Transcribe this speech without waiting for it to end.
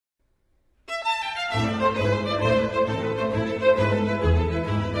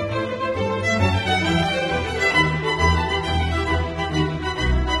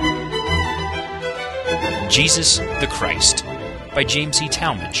Jesus the Christ by James E.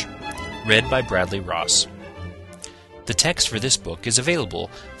 Talmage, read by Bradley Ross. The text for this book is available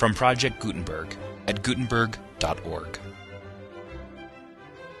from Project Gutenberg at gutenberg.org.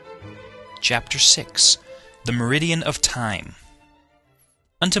 Chapter 6. The Meridian of Time.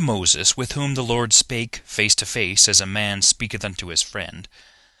 Unto Moses, with whom the Lord spake face to face, as a man speaketh unto his friend,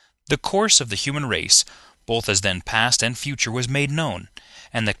 the course of the human race, both as then past and future, was made known,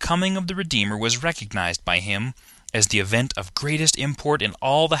 and the coming of the Redeemer was recognized by him as the event of greatest import in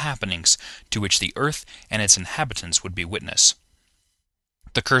all the happenings to which the earth and its inhabitants would be witness.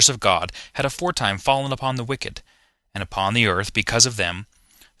 The curse of God had aforetime fallen upon the wicked, and upon the earth because of them,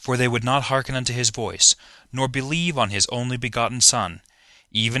 for they would not hearken unto his voice, nor believe on his only begotten Son,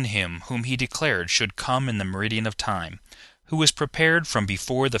 even him whom he declared should come in the meridian of time, who was prepared from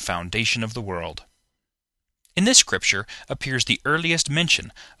before the foundation of the world. In this scripture appears the earliest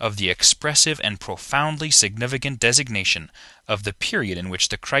mention of the expressive and profoundly significant designation of the period in which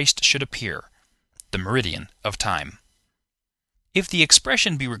the Christ should appear, the meridian of time. If the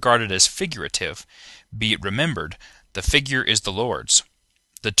expression be regarded as figurative, be it remembered, the figure is the Lord's.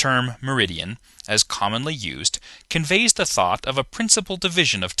 The term meridian, as commonly used, conveys the thought of a principal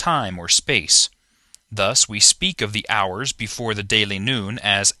division of time or space. Thus we speak of the hours before the daily noon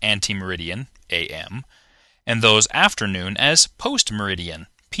as antemeridian, a.m., and those after noon as post-meridian,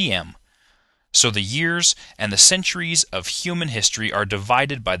 p.m. So the years and the centuries of human history are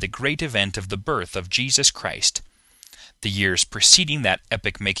divided by the great event of the birth of Jesus Christ. The years preceding that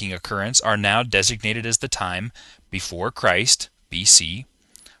epoch-making occurrence are now designated as the time before Christ, B.C.,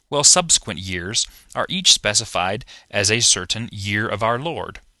 while subsequent years are each specified as a certain year of our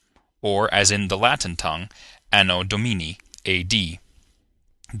Lord, or as in the Latin tongue, Anno Domini, A.D.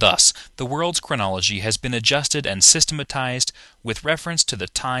 Thus, the world's chronology has been adjusted and systematized with reference to the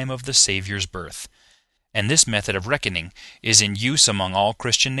time of the Savior's birth, and this method of reckoning is in use among all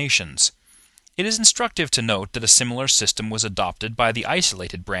Christian nations. It is instructive to note that a similar system was adopted by the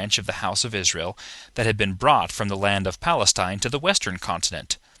isolated branch of the house of Israel that had been brought from the land of Palestine to the western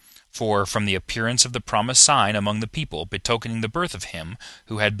continent. For from the appearance of the promised sign among the people betokening the birth of him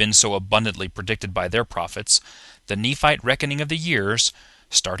who had been so abundantly predicted by their prophets, the Nephite reckoning of the years,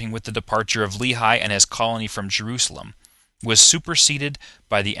 starting with the departure of Lehi and his colony from Jerusalem, was superseded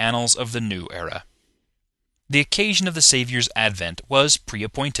by the annals of the new era. The occasion of the Savior's advent was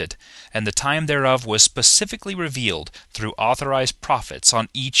pre-appointed, and the time thereof was specifically revealed through authorized prophets on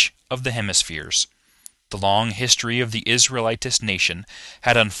each of the hemispheres. The long history of the Israelitist nation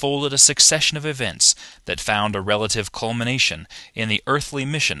had unfolded a succession of events that found a relative culmination in the earthly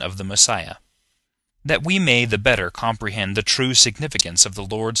mission of the Messiah. That we may the better comprehend the true significance of the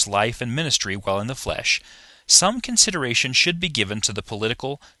Lord's life and ministry while in the flesh, some consideration should be given to the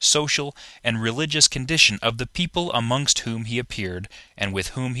political, social, and religious condition of the people amongst whom he appeared and with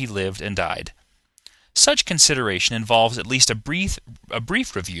whom he lived and died. Such consideration involves at least a brief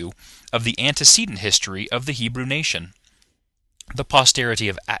review of the antecedent history of the Hebrew nation. The posterity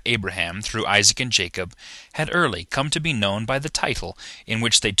of Abraham through Isaac and Jacob had early come to be known by the title in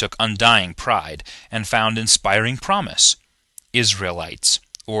which they took undying pride and found inspiring promise: Israelites,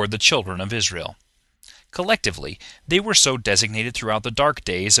 or the children of Israel. Collectively, they were so designated throughout the dark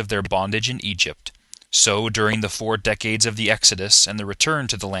days of their bondage in Egypt, so during the 4 decades of the Exodus and the return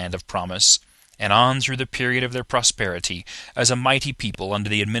to the land of promise, and on through the period of their prosperity as a mighty people under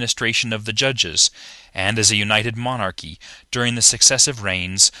the administration of the judges, and as a united monarchy during the successive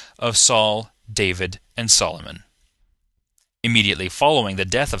reigns of Saul, David, and Solomon. Immediately following the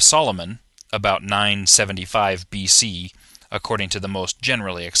death of Solomon, about 975 B.C., according to the most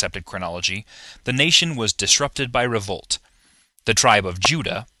generally accepted chronology, the nation was disrupted by revolt. The tribe of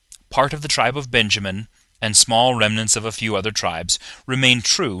Judah, part of the tribe of Benjamin, and small remnants of a few other tribes remained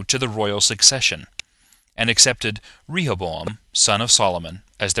true to the royal succession, and accepted Rehoboam, son of Solomon,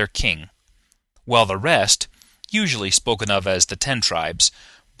 as their king, while the rest, usually spoken of as the 10 tribes,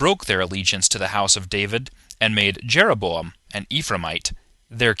 broke their allegiance to the house of David and made Jeroboam, an Ephraimite,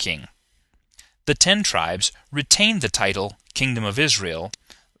 their king. The 10 tribes retained the title Kingdom of Israel,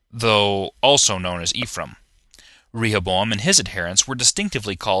 though also known as Ephraim. Rehoboam and his adherents were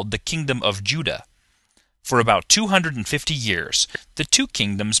distinctively called the Kingdom of Judah. For about 250 years, the two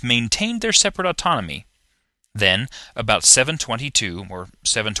kingdoms maintained their separate autonomy. Then, about 722 or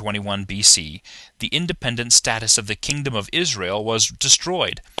 721 BC, the independent status of the Kingdom of Israel was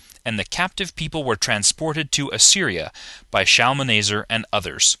destroyed, and the captive people were transported to Assyria by Shalmaneser and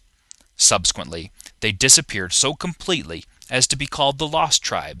others. Subsequently, they disappeared so completely as to be called the Lost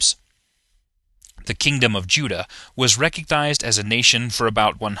Tribes. The kingdom of Judah was recognized as a nation for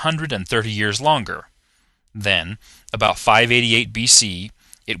about 130 years longer. Then, about 588 B.C.,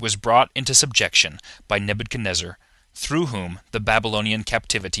 it was brought into subjection by Nebuchadnezzar, through whom the Babylonian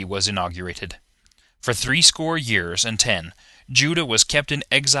captivity was inaugurated. For 70 years, Judah was kept in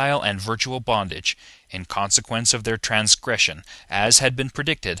exile and virtual bondage, in consequence of their transgression, as had been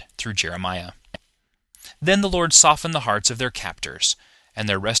predicted through Jeremiah. Then the Lord softened the hearts of their captors, and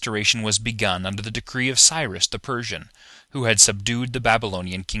their restoration was begun under the decree of Cyrus the Persian, who had subdued the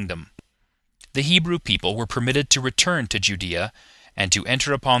Babylonian kingdom. The Hebrew people were permitted to return to Judea and to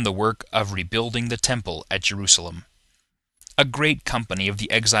enter upon the work of rebuilding the temple at Jerusalem. A great company of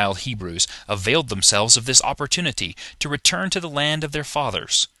the exiled Hebrews availed themselves of this opportunity to return to the land of their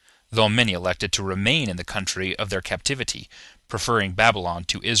fathers, though many elected to remain in the country of their captivity, preferring Babylon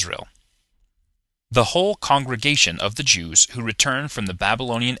to Israel. The whole congregation of the Jews who returned from the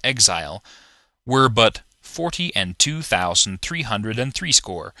Babylonian exile were but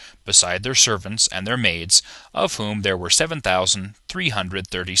 42,363, beside their servants and their maids, of whom there were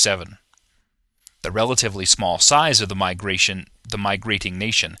 7,337. The relatively small size of the migrating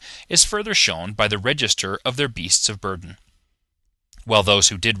nation is further shown by the register of their beasts of burden. While those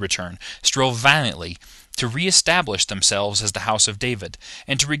who did return strove valiantly to re-establish themselves as the house of David,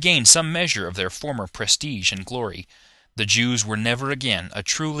 and to regain some measure of their former prestige and glory, the Jews were never again a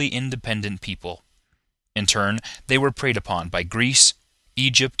truly independent people. In turn, they were preyed upon by Greece,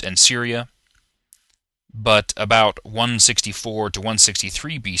 Egypt, and Syria. But about 164 to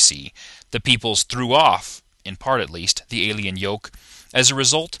 163 B.C., the peoples threw off, in part at least, the alien yoke, as a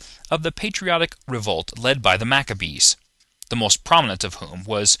result of the patriotic revolt led by the Maccabees, the most prominent of whom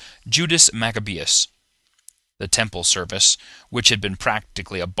was Judas Maccabeus. The temple service, which had been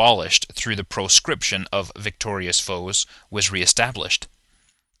practically abolished through the proscription of victorious foes, was re-established.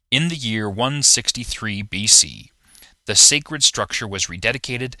 In the year 163 B.C., the sacred structure was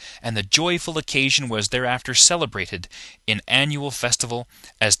rededicated, and the joyful occasion was thereafter celebrated in annual festival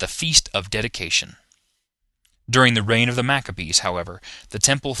as the Feast of Dedication. During the reign of the Maccabees, however, the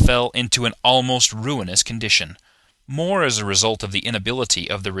temple fell into an almost ruinous condition, more as a result of the inability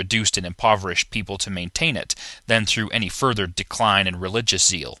of the reduced and impoverished people to maintain it than through any further decline in religious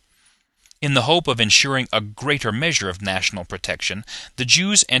zeal. In the hope of ensuring a greater measure of national protection, the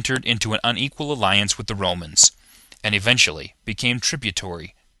Jews entered into an unequal alliance with the Romans, and eventually became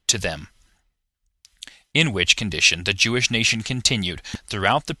tributary to them, in which condition the Jewish nation continued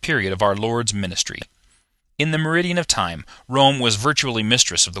throughout the period of our Lord's ministry. In the Meridian of Time, Rome was virtually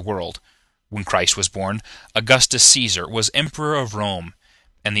mistress of the world. When Christ was born, Augustus Caesar was emperor of Rome,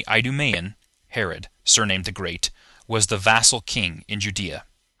 and the Idumean, Herod, surnamed the Great, was the vassal king in Judea.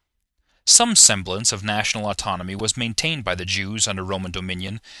 Some semblance of national autonomy was maintained by the Jews under Roman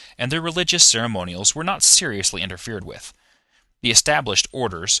dominion, and their religious ceremonials were not seriously interfered with. The established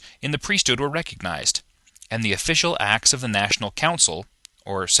orders in the priesthood were recognized, and the official acts of the National Council,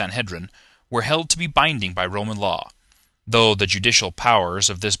 or Sanhedrin, were held to be binding by Roman law, though the judicial powers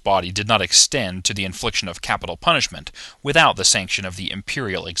of this body did not extend to the infliction of capital punishment without the sanction of the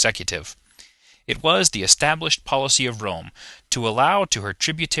imperial executive. It was the established policy of Rome to allow to her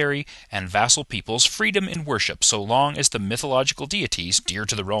tributary and vassal peoples freedom in worship so long as the mythological deities dear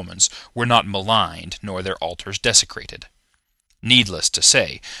to the Romans were not maligned nor their altars desecrated. Needless to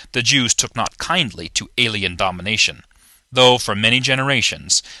say, the Jews took not kindly to alien domination, though for many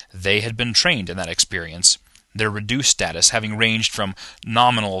generations they had been trained in that experience, their reduced status having ranged from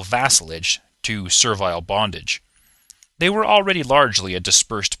nominal vassalage to servile bondage. They were already largely a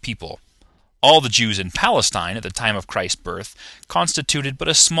dispersed people. All the Jews in Palestine at the time of Christ's birth constituted but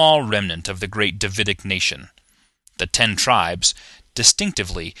a small remnant of the great Davidic nation. The 10 tribes,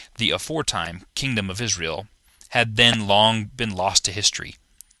 distinctively the aforetime kingdom of Israel, had then long been lost to history,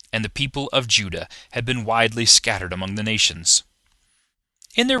 and the people of Judah had been widely scattered among the nations.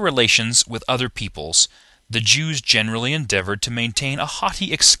 In their relations with other peoples, the Jews generally endeavored to maintain a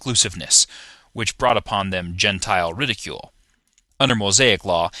haughty exclusiveness, which brought upon them Gentile ridicule. Under Mosaic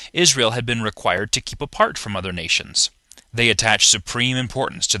law, Israel had been required to keep apart from other nations. They attached supreme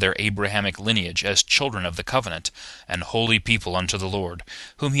importance to their Abrahamic lineage as children of the covenant, and holy people unto the Lord,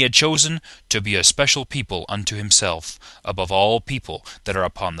 whom he had chosen to be a special people unto himself, above all people that are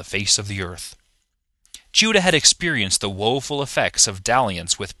upon the face of the earth. Judah had experienced the woeful effects of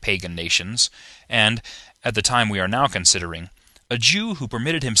dalliance with pagan nations, and, at the time we are now considering, a Jew who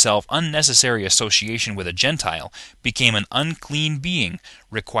permitted himself unnecessary association with a Gentile became an unclean being,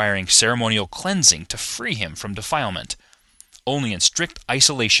 requiring ceremonial cleansing to free him from defilement. Only in strict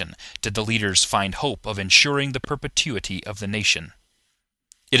isolation did the leaders find hope of ensuring the perpetuity of the nation.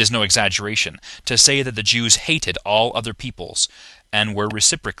 It is no exaggeration to say that the Jews hated all other peoples, and were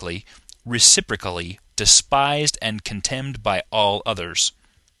reciprocally despised and contemned by all others.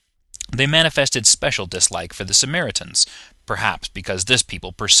 They manifested special dislike for the Samaritans, perhaps because this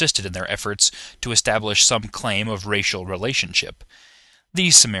people persisted in their efforts to establish some claim of racial relationship.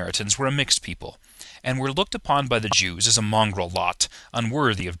 These Samaritans were a mixed people, and were looked upon by the Jews as a mongrel lot,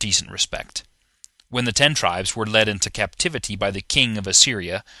 unworthy of decent respect. When the 10 tribes were led into captivity by the king of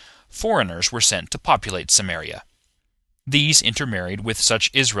Assyria, foreigners were sent to populate Samaria. These intermarried with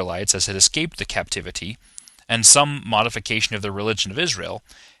such Israelites as had escaped the captivity, and some modification of the religion of Israel,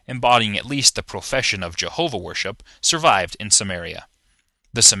 embodying at least the profession of Jehovah worship, survived in Samaria.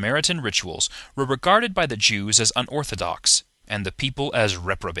 The Samaritan rituals were regarded by the Jews as unorthodox, and the people as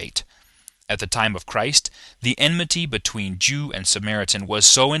reprobate. At the time of Christ, the enmity between Jew and Samaritan was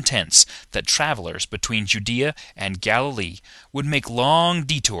so intense that travelers between Judea and Galilee would make long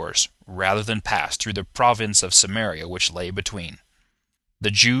detours rather than pass through the province of Samaria which lay between.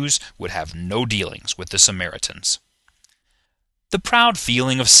 The Jews would have no dealings with the Samaritans. The proud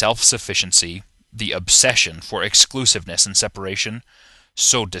feeling of self-sufficiency, the obsession for exclusiveness and separation,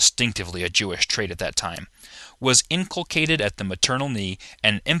 so distinctively a Jewish trait at that time, was inculcated at the maternal knee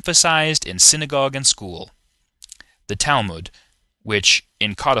and emphasized in synagogue and school. The Talmud, which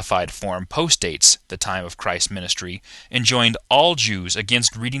in codified form postdates the time of Christ's ministry, enjoined all Jews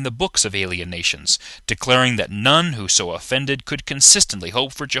against reading the books of alien nations, declaring that none who so offended could consistently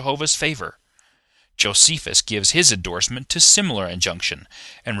hope for Jehovah's favor. Josephus gives his endorsement to similar injunction,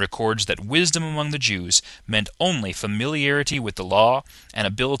 and records that wisdom among the Jews meant only familiarity with the law and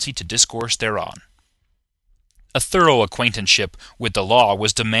ability to discourse thereon. A thorough acquaintanceship with the law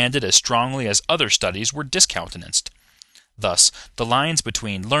was demanded as strongly as other studies were discountenanced. Thus, the lines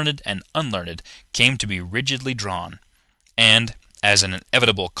between learned and unlearned came to be rigidly drawn, and, as an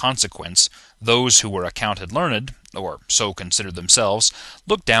inevitable consequence, those who were accounted learned, or so considered themselves,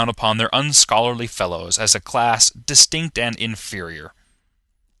 looked down upon their unscholarly fellows as a class distinct and inferior.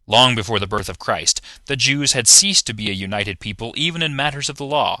 Long before the birth of Christ, the Jews had ceased to be a united people even in matters of the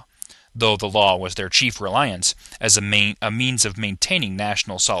law, though the law was their chief reliance as a means of maintaining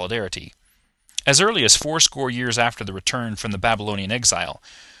national solidarity. As early as 80 years after the return from the Babylonian exile,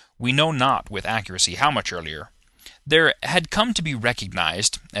 we know not with accuracy how much earlier, there had come to be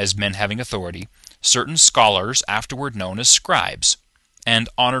recognized, as men having authority, certain scholars afterward known as scribes, and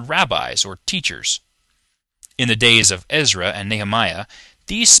honored rabbis or teachers. In the days of Ezra and Nehemiah,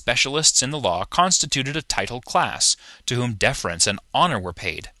 these specialists in the law constituted a titled class, to whom deference and honor were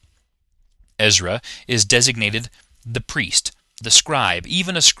paid. Ezra is designated the priest, the scribe,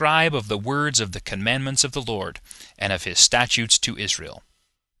 even a scribe of the words of the commandments of the Lord, and of his statutes to Israel.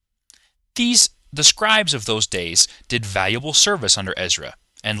 The scribes of those days did valuable service under Ezra,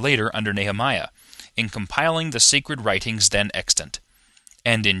 and later under Nehemiah, in compiling the sacred writings then extant.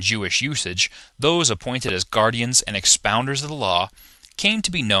 And in Jewish usage, those appointed as guardians and expounders of the law came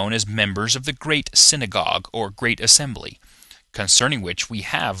to be known as members of the Great Synagogue or Great Assembly, concerning which we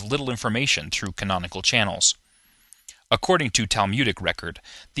have little information through canonical channels. According to Talmudic record,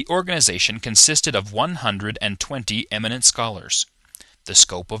 the organization consisted of 120 eminent scholars. The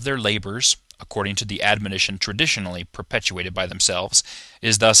scope of their labors, according to the admonition traditionally perpetuated by themselves,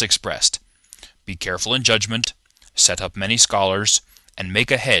 is thus expressed: be careful in judgment, set up many scholars, and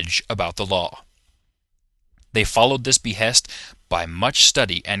make a hedge about the law. They followed this behest by much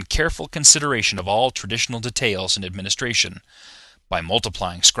study and careful consideration of all traditional details in administration, by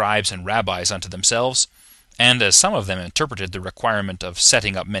multiplying scribes and rabbis unto themselves, and as some of them interpreted the requirement of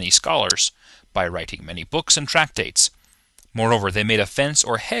setting up many scholars, by writing many books and tractates. Moreover, they made a fence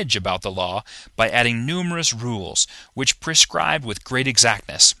or hedge about the law by adding numerous rules, which prescribed with great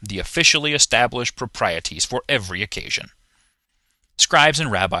exactness the officially established proprieties for every occasion. Scribes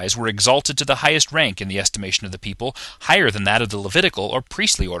and rabbis were exalted to the highest rank in the estimation of the people, higher than that of the Levitical or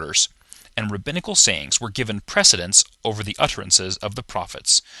priestly orders, and rabbinical sayings were given precedence over the utterances of the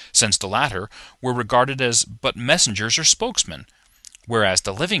prophets, since the latter were regarded as but messengers or spokesmen, whereas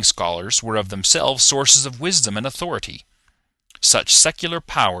the living scholars were of themselves sources of wisdom and authority. Such secular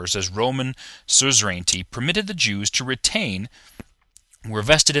powers as Roman suzerainty permitted the Jews to retain were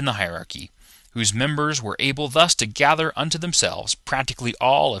vested in the hierarchy, whose members were able thus to gather unto themselves practically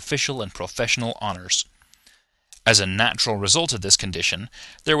all official and professional honors. As a natural result of this condition,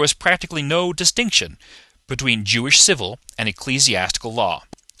 there was practically no distinction between Jewish civil and ecclesiastical law,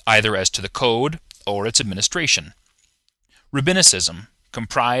 either as to the code or its administration. Rabbinicism,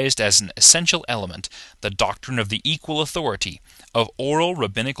 comprised as an essential element the doctrine of the equal authority of oral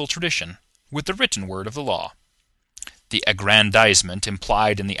rabbinical tradition with the written word of the law. The aggrandizement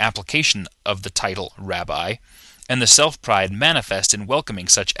implied in the application of the title rabbi, and the self-pride manifest in welcoming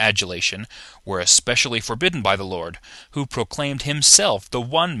such adulation, were especially forbidden by the Lord, who proclaimed himself the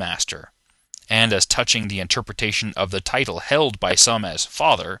one Master. And as touching the interpretation of the title held by some as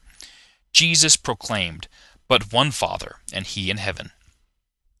Father, Jesus proclaimed, "But one Father, and he in heaven.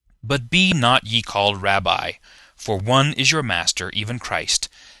 But be not ye called Rabbi, for one is your Master, even Christ,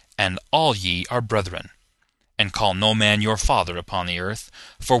 and all ye are brethren. And call no man your father upon the earth,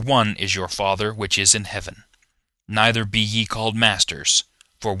 for one is your Father which is in heaven. Neither be ye called masters,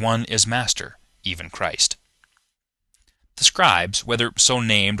 for one is Master, even Christ." The scribes, whether so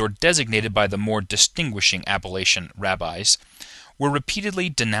named or designated by the more distinguishing appellation rabbis, were repeatedly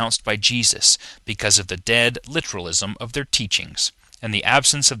denounced by Jesus because of the dead literalism of their teachings, and the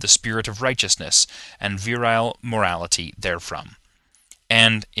absence of the spirit of righteousness and virile morality therefrom.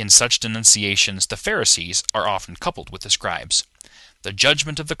 And in such denunciations the Pharisees are often coupled with the scribes. The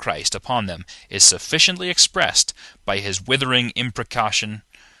judgment of the Christ upon them is sufficiently expressed by his withering imprecation,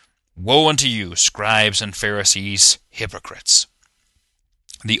 "Woe unto you, scribes and Pharisees, hypocrites!"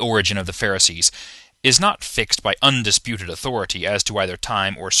 The origin of the Pharisees is not fixed by undisputed authority as to either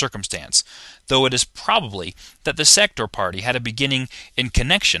time or circumstance, though it is probably that the sect or party had a beginning in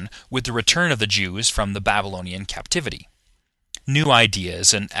connection with the return of the Jews from the Babylonian captivity. New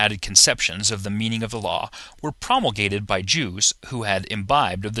ideas and added conceptions of the meaning of the law were promulgated by Jews who had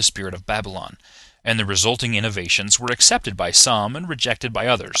imbibed of the spirit of Babylon, and the resulting innovations were accepted by some and rejected by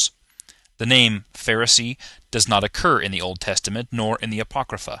others. The name Pharisee does not occur in the Old Testament nor in the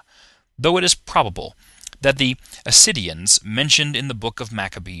Apocrypha, though it is probable that the Assyrians mentioned in the book of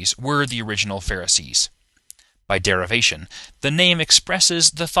Maccabees were the original Pharisees. By derivation, the name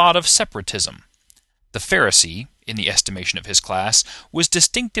expresses the thought of separatism. The Pharisee, in the estimation of his class, was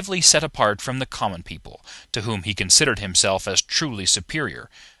distinctively set apart from the common people, to whom he considered himself as truly superior,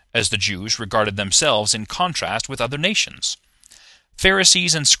 as the Jews regarded themselves in contrast with other nations.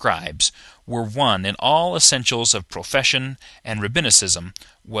 Pharisees and scribes were one in all essentials of profession, and rabbinicism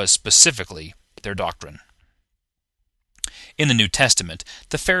was specifically their doctrine. In the New Testament,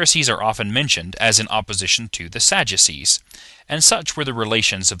 the Pharisees are often mentioned as in opposition to the Sadducees, and such were the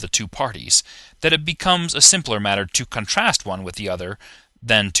relations of the two parties, that it becomes a simpler matter to contrast one with the other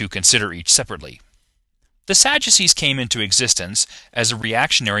than to consider each separately. The Sadducees came into existence as a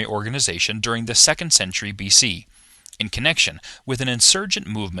reactionary organization during the 2nd century BC, in connection with an insurgent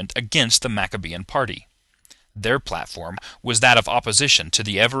movement against the Maccabean party. Their platform was that of opposition to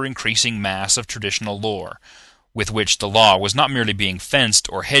the ever-increasing mass of traditional lore, with which the law was not merely being fenced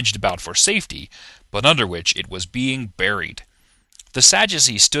or hedged about for safety, but under which it was being buried. The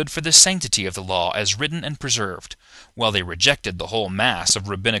Sadducees stood for the sanctity of the law as written and preserved, while they rejected the whole mass of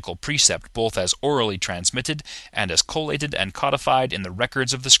rabbinical precept both as orally transmitted and as collated and codified in the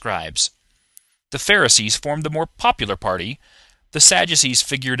records of the scribes. The Pharisees formed the more popular party. The Sadducees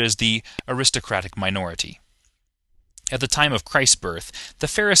figured as the aristocratic minority. At the time of Christ's birth, the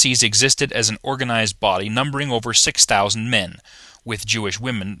Pharisees existed as an organized body numbering over 6,000 men, with Jewish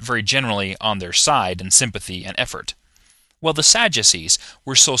women very generally on their side in sympathy and effort, while the Sadducees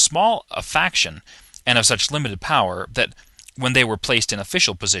were so small a faction and of such limited power that, when they were placed in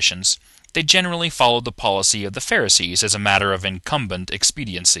official positions, they generally followed the policy of the Pharisees as a matter of incumbent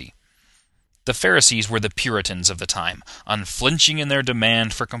expediency. The Pharisees were the Puritans of the time, unflinching in their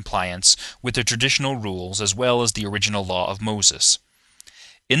demand for compliance with the traditional rules as well as the original law of Moses.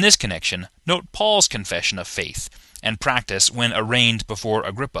 In this connection, note Paul's confession of faith and practice when arraigned before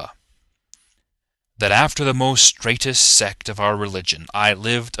Agrippa. "That after the most straitest sect of our religion I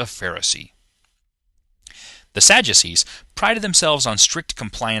lived a Pharisee." The Sadducees prided themselves on strict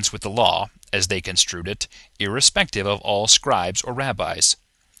compliance with the law, as they construed it, irrespective of all scribes or rabbis.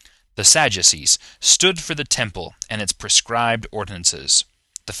 The Sadducees stood for the temple and its prescribed ordinances,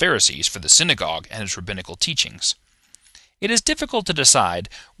 the Pharisees for the synagogue and its rabbinical teachings. It is difficult to decide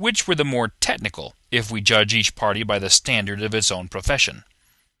which were the more technical if we judge each party by the standard of its own profession.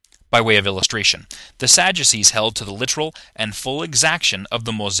 By way of illustration, the Sadducees held to the literal and full exaction of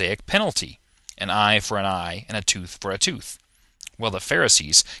the Mosaic penalty, an eye for an eye and a tooth for a tooth, while the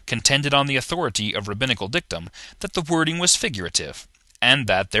Pharisees contended on the authority of rabbinical dictum that the wording was figurative, and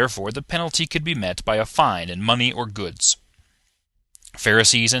that, therefore, the penalty could be met by a fine in money or goods.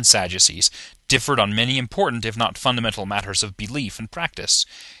 Pharisees and Sadducees differed on many important if not fundamental matters of belief and practice,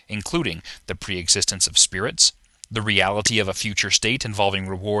 including the pre-existence of spirits, the reality of a future state involving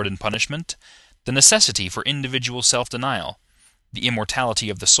reward and punishment, the necessity for individual self-denial, the immortality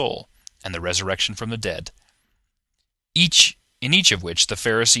of the soul, and the resurrection from the dead. In each of which the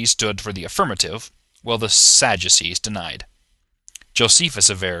Pharisees stood for the affirmative, while the Sadducees denied. Josephus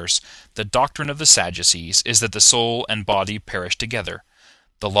avers, "The doctrine of the Sadducees is that the soul and body perish together.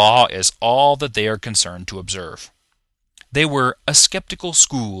 The law is all that they are concerned to observe." They were a skeptical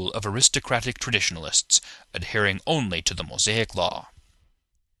school of aristocratic traditionalists, adhering only to the Mosaic law.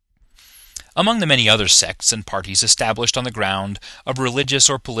 Among the many other sects and parties established on the ground of religious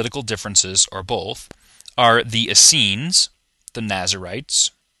or political differences, or both, are the Essenes, the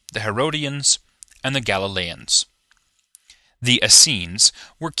Nazarites, the Herodians, and the Galileans. The Essenes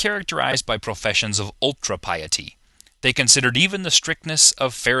were characterized by professions of ultra-piety. They considered even the strictness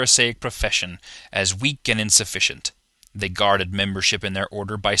of Pharisaic profession as weak and insufficient. They guarded membership in their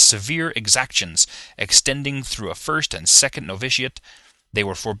order by severe exactions extending through a first and second novitiate. They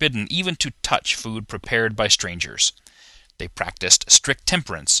were forbidden even to touch food prepared by strangers. They practiced strict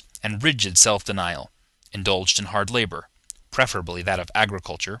temperance and rigid self-denial, indulged in hard labor, preferably that of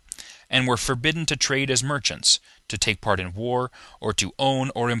agriculture, and were forbidden to trade as merchants, to take part in war, or to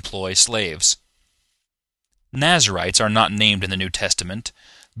own or employ slaves. Nazarites are not named in the New Testament,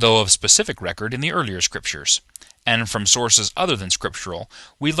 though of specific record in the earlier Scriptures, and from sources other than Scriptural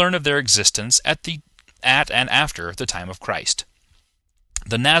we learn of their existence at and after the time of Christ.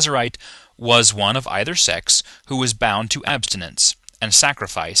 The Nazarite was one of either sex who was bound to abstinence and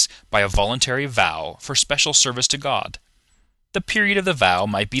sacrifice by a voluntary vow for special service to God. The period of the vow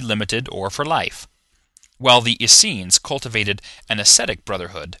might be limited or for life. While the Essenes cultivated an ascetic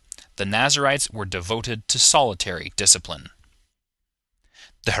brotherhood, the Nazarites were devoted to solitary discipline.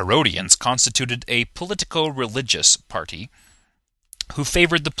 The Herodians constituted a politico-religious party who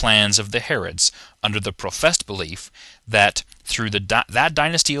favored the plans of the Herods under the professed belief that through that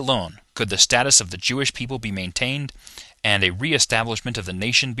dynasty alone could the status of the Jewish people be maintained and a re-establishment of the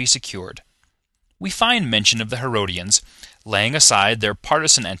nation be secured. We find mention of the Herodians laying aside their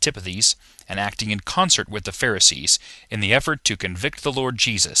partisan antipathies and acting in concert with the Pharisees in the effort to convict the Lord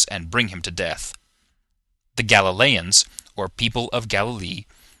Jesus and bring him to death. The Galileans, or people of Galilee,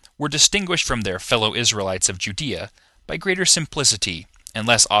 were distinguished from their fellow Israelites of Judea by greater simplicity and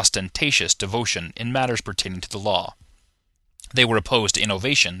less ostentatious devotion in matters pertaining to the law. They were opposed to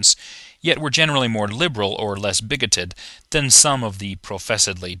innovations, yet were generally more liberal or less bigoted than some of the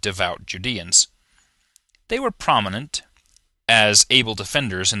professedly devout Judeans. They were prominent as able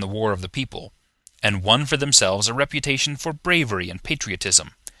defenders in the war of the people, and won for themselves a reputation for bravery and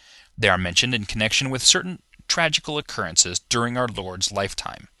patriotism. They are mentioned in connection with certain tragical occurrences during our Lord's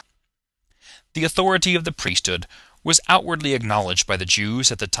lifetime. The authority of the priesthood was outwardly acknowledged by the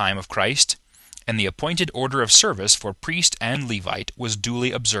Jews at the time of Christ, and the appointed order of service for priest and Levite was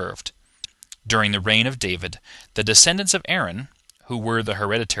duly observed. During the reign of David, the descendants of Aaron, who were the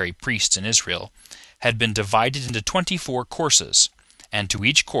hereditary priests in Israel, had been divided into 24 courses, and to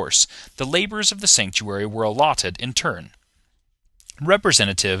each course the labors of the sanctuary were allotted in turn.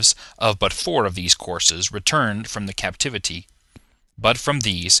 Representatives of but 4 of these courses returned from the captivity, but from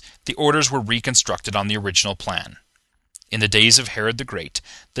these the orders were reconstructed on the original plan. In the days of Herod the Great,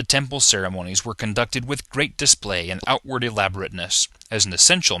 the temple ceremonies were conducted with great display and outward elaborateness, as an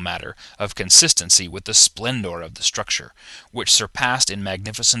essential matter of consistency with the splendor of the structure, which surpassed in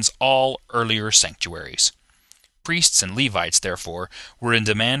magnificence all earlier sanctuaries. Priests and Levites, therefore, were in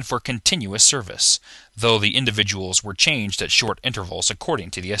demand for continuous service, though the individuals were changed at short intervals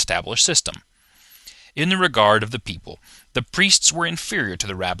according to the established system. In the regard of the people, the priests were inferior to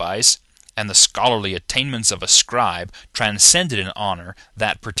the rabbis, and the scholarly attainments of a scribe transcended in honor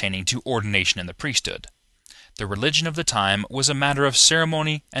that pertaining to ordination in the priesthood. The religion of the time was a matter of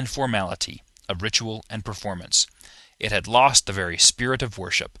ceremony and formality, of ritual and performance. It had lost the very spirit of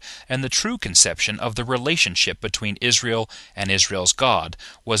worship, and the true conception of the relationship between Israel and Israel's God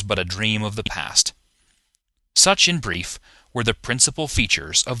was but a dream of the past. Such, in brief, were the principal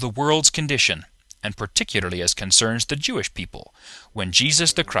features of the world's condition, and particularly as concerns the Jewish people, when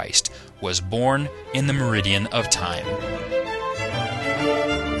Jesus the Christ was born in the Meridian of Time.